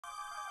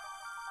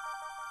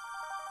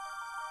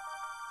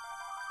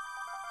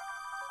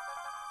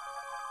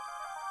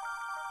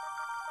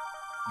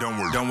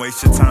Don't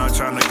waste your time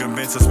trying to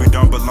convince us we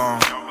don't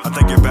belong. I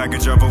think your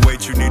baggage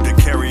overweight, you need to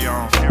carry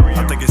on.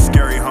 I think it's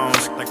scary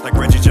homes, like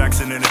Reggie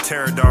Jackson in a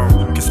terror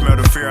dome. Can smell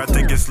the fear, I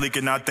think it's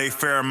leaking out they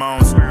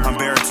pheromones. I'm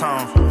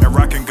baritone, and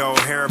rock and go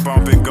hair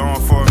bump. Been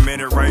going for a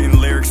minute, writing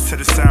lyrics to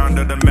the sound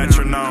of the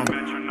metronome.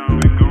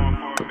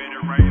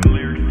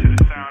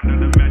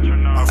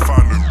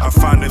 I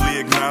finally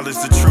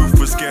acknowledged the truth,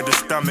 was scared to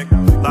stomach. A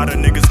lot of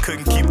niggas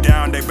couldn't keep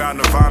down, they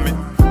bound to vomit.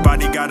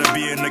 Body gotta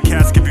be in the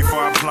casket before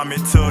I plummet.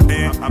 Till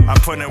then, I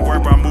put in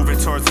work, I'm moving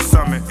towards the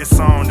summit. It's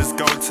on, it's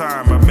go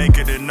time, I make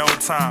it in no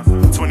time.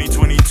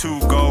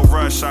 2022, gold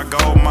rush, I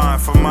gold mine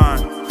for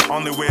mine.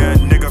 Only way a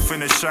nigga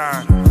finna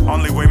shine.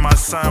 Only way my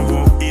son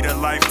will eat a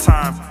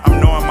lifetime. I'm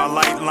knowing my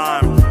light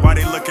line. Why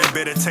they looking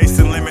bitter,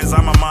 tasting lemons?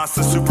 I'm a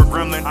monster, super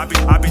gremlin. I be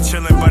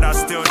chillin', but I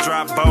still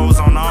drop bows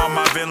on all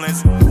my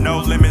villains. No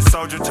limit,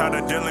 soldier, tired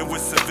of dealing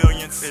with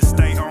civilians. It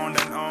stay on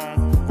and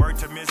on. Word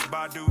to Miss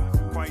Badu,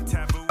 quite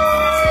taboo.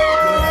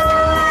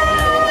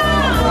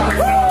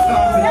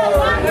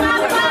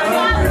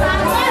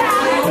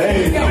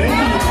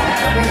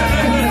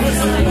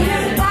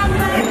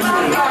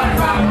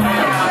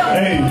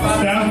 Hey,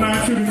 Styles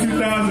 9 to the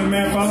 2000,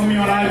 man. Follow me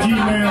on IG,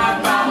 man.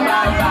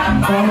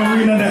 Follow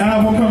me on the